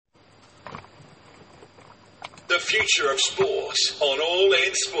the future of sport on All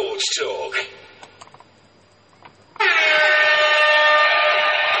In Sports Talk.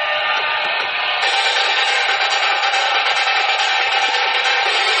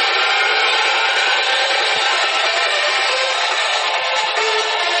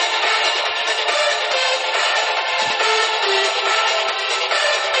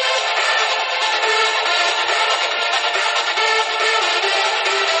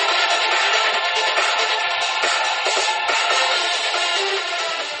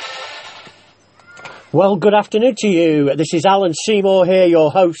 Well, good afternoon to you. This is Alan Seymour here,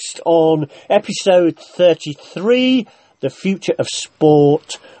 your host on episode 33, The Future of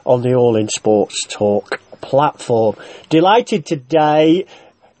Sport on the All In Sports Talk platform. Delighted today,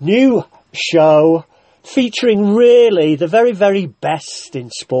 new show featuring really the very, very best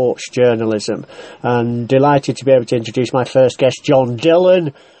in sports journalism. And delighted to be able to introduce my first guest, John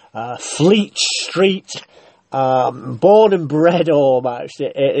Dillon, Fleet Street. Born and bred almost.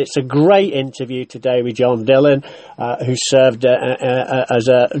 It's a great interview today with John Dillon, who served as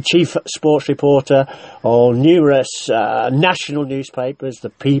a chief sports reporter on numerous national newspapers, The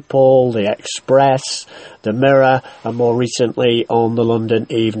People, The Express, The Mirror, and more recently on the London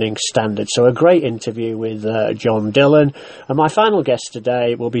Evening Standard. So a great interview with John Dillon. And my final guest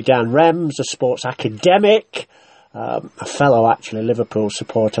today will be Dan Rems, a sports academic, a fellow actually Liverpool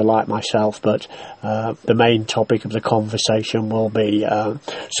supporter like myself, but the main topic of the conversation will be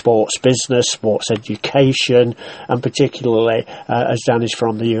sports business, sports education, and particularly as Dan is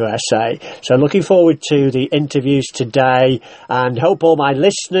from the USA. So looking forward to the interviews today, and hope all my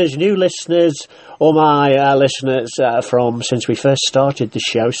listeners, new listeners, all my listeners from since we first started the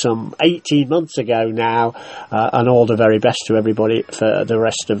show some 18 months ago now, and all the very best to everybody for the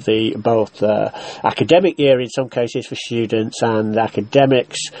rest of the both academic year in some cases for students and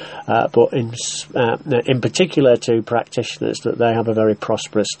academics, but in particular to practitioners, that they have a very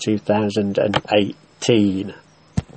prosperous 2018.